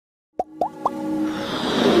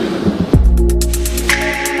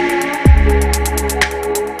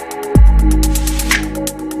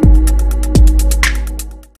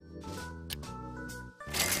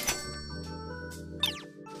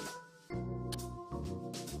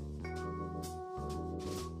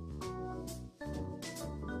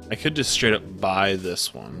I could just straight up buy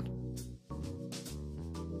this one.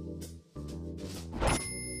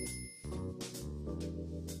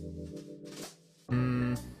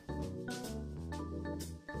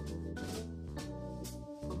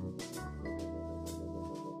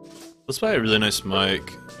 Let's buy a really nice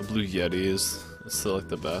mic. A Blue Yeti is still like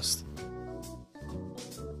the best.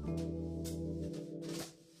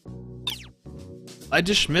 I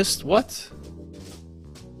just missed what?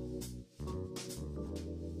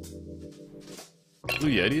 Blue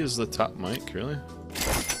Yeti is the top mic, really?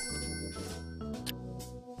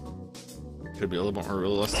 Could be a little bit more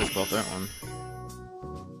realistic about that one.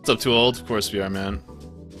 What's up, Too Old? Of course we are, man.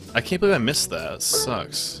 I can't believe I missed that. It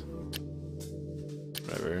sucks.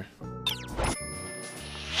 Whatever.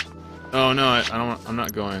 Oh no, I don't. I'm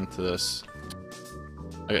not going to this.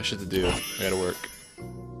 I got shit to do. I gotta work.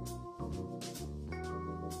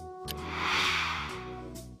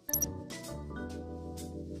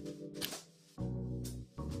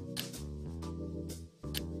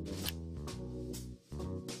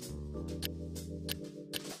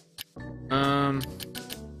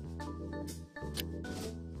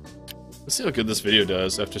 Let's see how good this video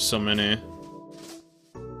does after so many.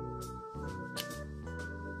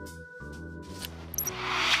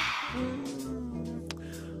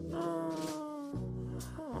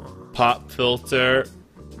 Pop filter.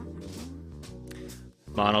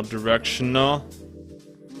 Monodirectional.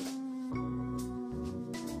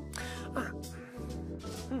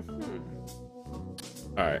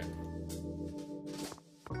 Alright.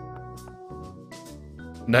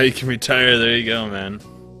 Now you can retire, there you go, man.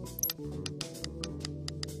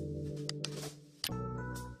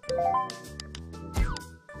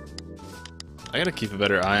 I gotta keep a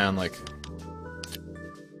better eye on, like,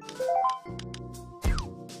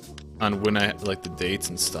 on when I, like, the dates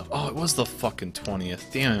and stuff. Oh, it was the fucking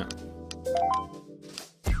 20th. Damn it.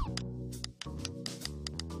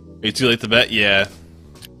 Are you too late to bet? Yeah.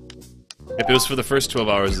 If it was for the first 12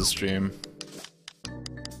 hours of the stream.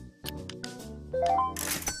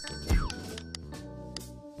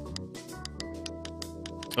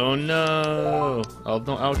 Oh no! Oh,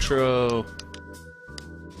 no outro.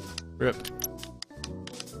 Rip.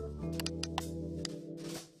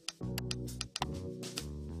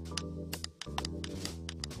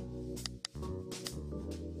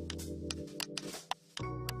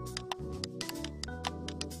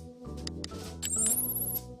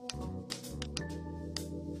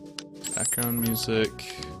 Background music.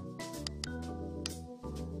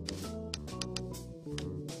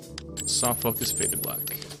 Soft focus, faded black.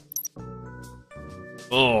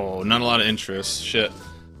 Oh, not a lot of interest. Shit.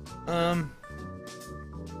 We'll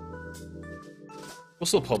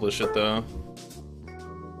still publish it though.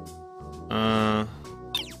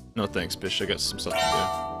 No thanks, bitch. I got some stuff to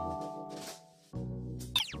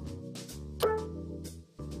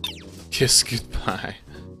do. Kiss goodbye.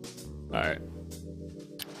 Alright.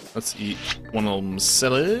 Let's eat one of them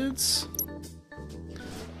salads.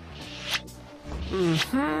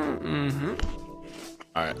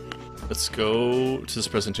 Alright. Let's go to this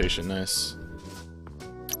presentation. Nice.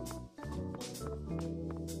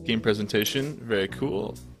 Game presentation. Very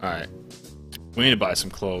cool. Alright. We need to buy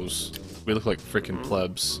some clothes. We look like freaking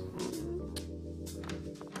plebs.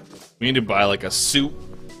 We need to buy like a suit.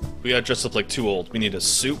 We gotta dress up like Too Old. We need a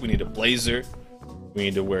suit. We need a blazer. We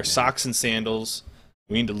need to wear socks and sandals.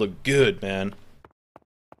 We need to look good, man.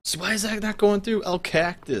 So why is that not going through? El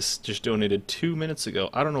Cactus just donated 2 minutes ago.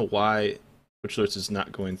 I don't know why Twitch Alerts is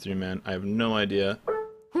not going through, man. I have no idea. I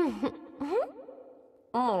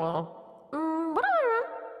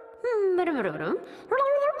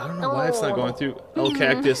don't know why it's not going through. El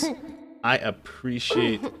Cactus, I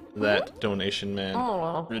appreciate that donation, man.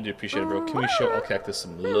 Really do appreciate it, bro. Can we show El Cactus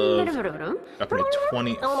some love? Dropping a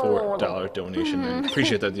 $24 donation, man.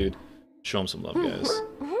 Appreciate that, dude. Show him some love, guys.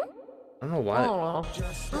 I don't know why.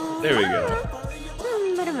 There we go.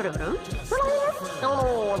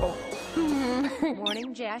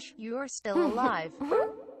 Morning, Josh. You are still alive.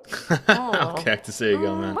 El Cactus, there you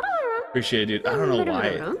go, man. Appreciate it, dude. I don't know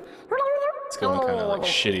why it's going kind of like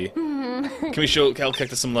shitty. Can we show El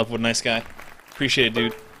Cactus some love? What a nice guy. Appreciate it,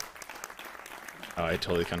 dude. Oh, I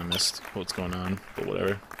totally kind of missed what's going on, but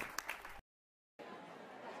whatever.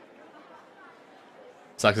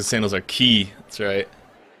 Socks and sandals are key. That's right.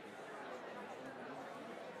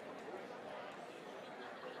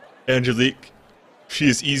 Angelique. She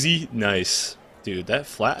is easy. Nice. Dude, that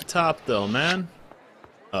flat top though, man.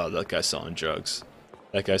 Oh, that guy's selling drugs.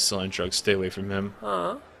 That guy's selling drugs. Stay away from him.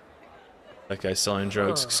 That guy's selling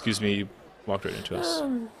drugs. Excuse me, you walked right into us.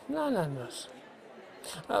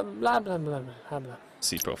 Blah blah blah blah blah.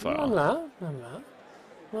 See profile. Blah blah blah.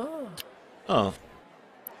 Oh.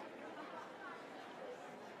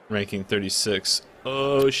 Ranking 36.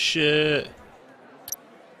 Oh shit.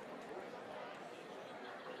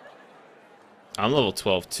 I'm level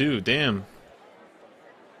 12 too, damn.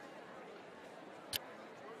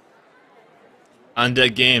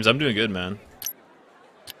 Undead Games, I'm doing good, man.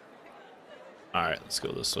 Alright, let's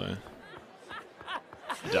go this way.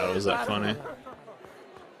 Doubt it was that funny.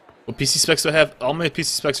 What PC specs do I have? All my PC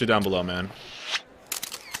specs are down below, man.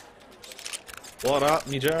 What up,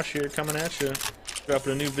 me Josh here, coming at you.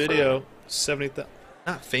 Dropping a new video. 70,000.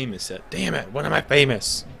 Not famous yet. Damn it, when am I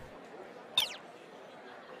famous?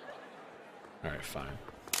 Alright, fine.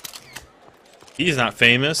 He's not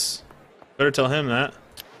famous. Better tell him that.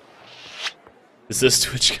 Is this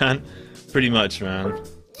TwitchCon? Pretty much, man.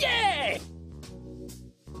 Yay!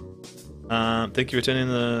 Thank you for attending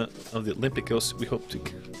the Olympicos. We hope to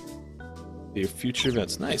your future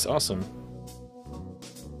events. Nice, awesome.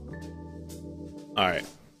 Alright.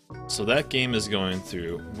 So that game is going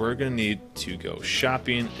through. We're gonna need to go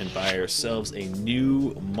shopping and buy ourselves a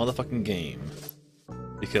new motherfucking game.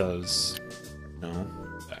 Because no,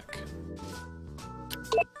 back.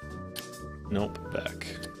 Nope, back.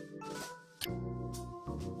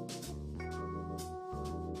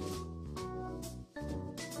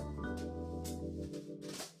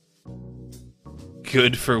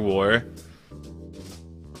 Good for war.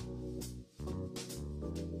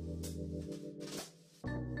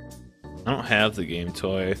 I don't have the game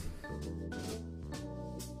toy.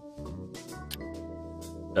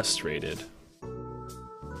 Best rated.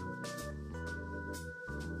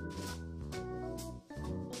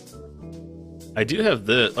 I do have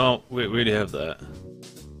this. Oh, wait, we already have that.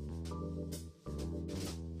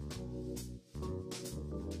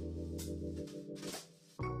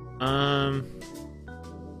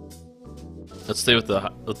 Let's stay with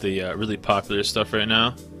the really popular stuff right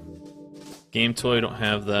now. Game Toy, don't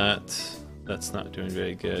have that. That's not doing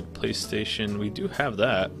very good. PlayStation, we do have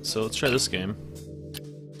that, so let's try this game.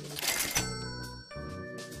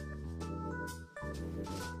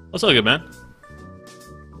 That's all good, man.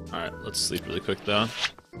 Alright, let's sleep really quick though.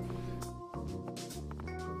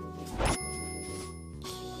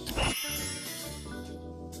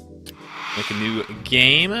 Make a new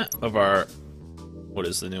game of our... What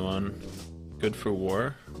is the new one? Good for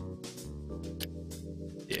War.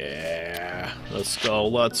 Yeah, let's go,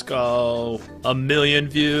 let's go. 1 million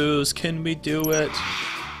views, can we do it?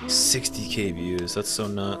 60k views, that's so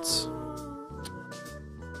nuts.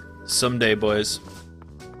 Someday, boys.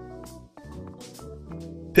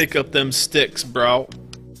 Pick up them sticks, bro.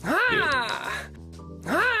 Ah!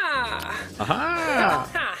 Ah!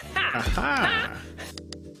 Aha! Aha!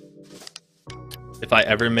 If I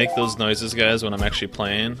ever make those noises, guys, when I'm actually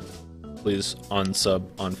playing, please unsub,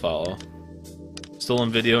 unfollow. Still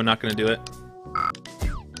on video, not gonna do it.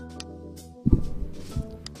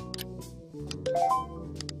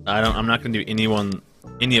 I'm not gonna do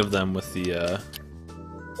any of them with the,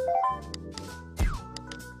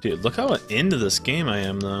 Dude, look how into this game I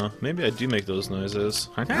am, though. Maybe I do make those noises.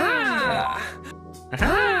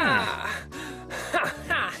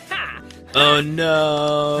 Oh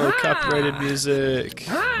no! Copyrighted music.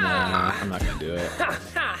 Nah, I'm not gonna do it.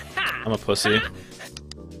 I'm a pussy.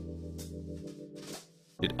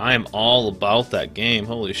 Dude, I am all about that game.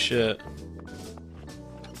 Holy shit.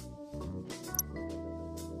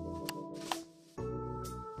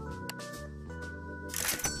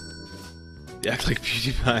 You act like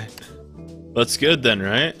PewDiePie. That's good then,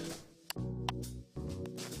 right?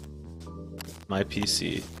 My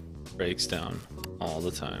PC breaks down all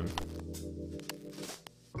the time.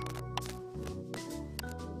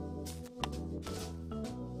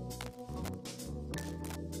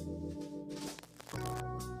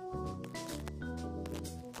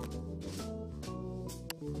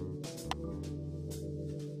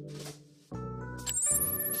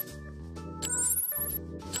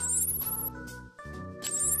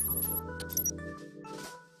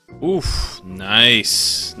 Oof,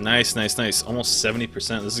 nice. Nice, nice, nice. Almost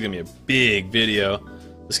 70%. This is gonna be a big video.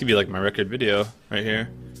 This could be like my record video right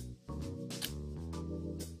here.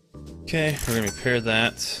 Okay, we're gonna repair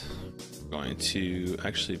that. Going to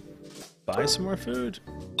actually buy some more food.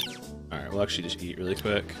 Alright, we'll actually just eat really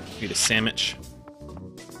quick. Eat a sandwich.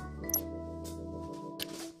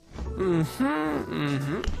 I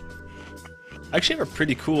actually have a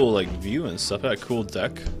pretty cool like view and stuff. I got a cool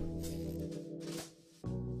deck.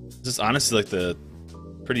 This is honestly like the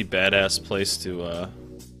pretty badass place to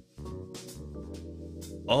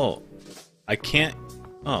Oh, I can't.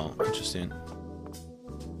 Oh, interesting.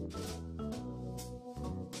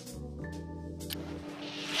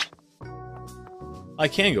 I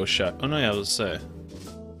can go shut. Oh no, yeah, I was say.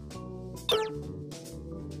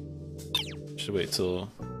 Should wait till.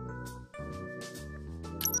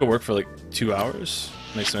 Go work for like 2 hours.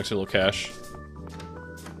 Make some extra little cash.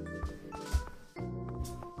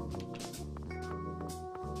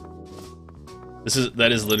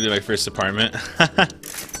 That is literally my first apartment.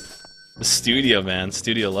 The studio, man.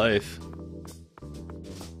 Studio life.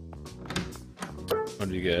 What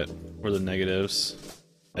do you get? What are the negatives?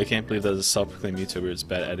 I can't believe that as a self-proclaimed YouTuber, it's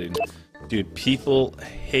bad editing. Dude, people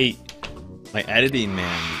hate my editing,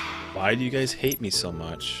 man. Why do you guys hate me so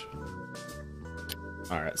much?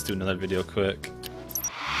 Alright, let's do another video quick.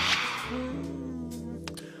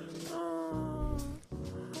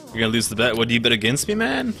 You're gonna lose the bet? What, do you bet against me,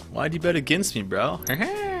 man? Why do you bet against me, bro?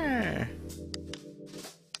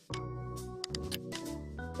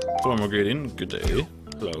 Formal greeting, good day.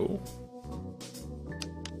 Hello.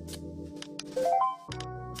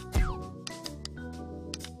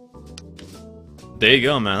 There you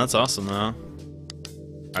go, man. That's awesome, though.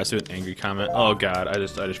 I see an angry comment. Oh god, I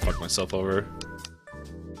just fucked myself over.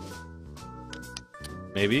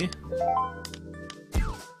 Maybe?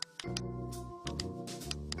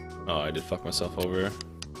 Oh, I did fuck myself over.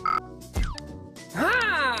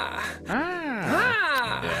 Yeah.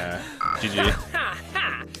 GG.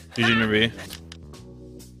 GG, Nabi.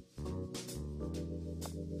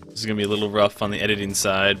 This is gonna be a little rough on the editing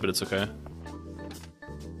side, but it's okay.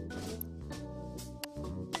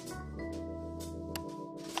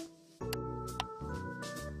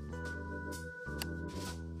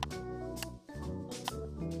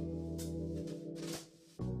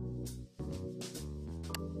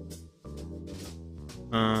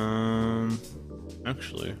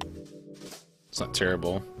 Actually, it's not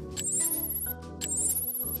terrible.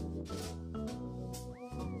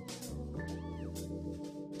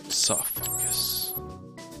 Soft focus.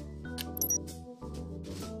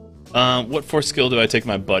 What force skill do I take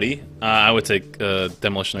my buddy? I would take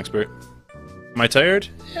Demolition Expert. Am I tired?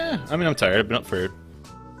 Yeah, I mean I'm tired. I've been up for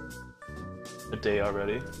a day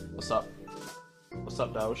already. What's up? What's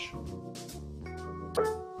up, Daush?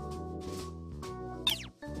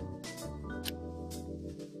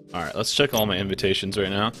 Alright, let's check all my invitations right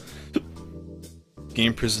now.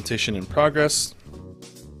 Game presentation in progress.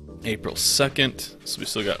 April 2nd, so we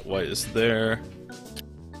still got White is there.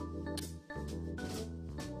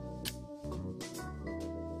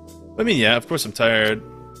 I mean, yeah, of course I'm tired.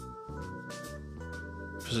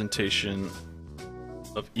 Presentation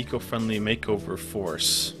of eco-friendly makeover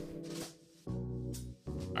force.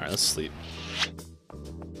 Alright, let's sleep.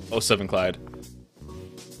 07 Clyde.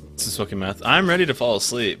 This is fucking math. I'm ready to fall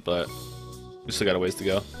asleep, but we still got a ways to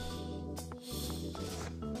go.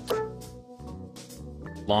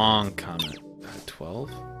 Long comment.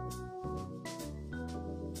 12?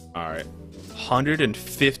 Alright.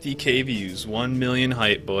 150k views. 1 million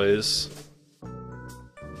hype, boys. I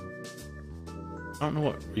don't know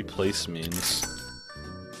what replace means.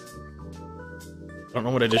 I don't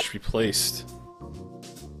know what I just replaced.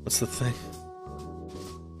 What's the thing?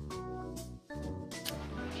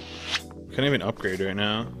 Can't even upgrade right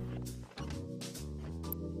now.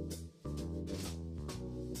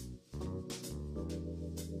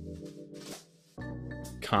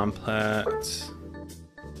 Compact.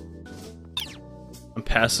 I'm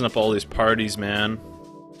passing up all these parties, man.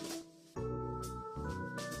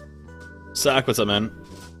 Sock, what's up, man?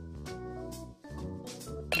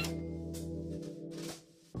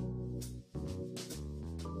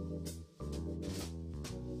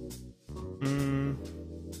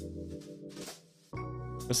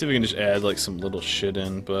 Let's see if we can just add like some little shit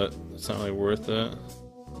in, but it's not really worth it.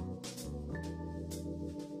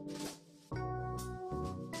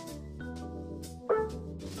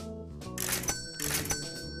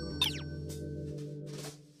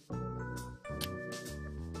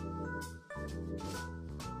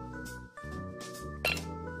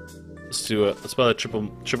 Let's do it. Let's buy a triple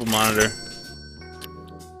monitor.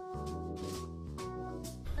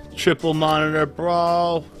 Triple monitor,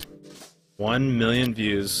 bro. 1 million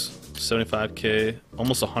views, 75k,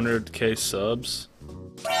 almost 100k subs.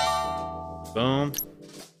 Boom.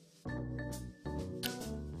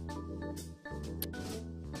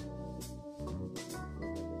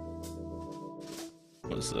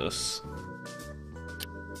 What is this?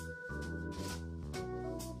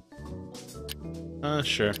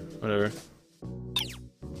 Sure, whatever.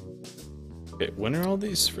 Okay, when are all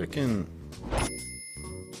these freaking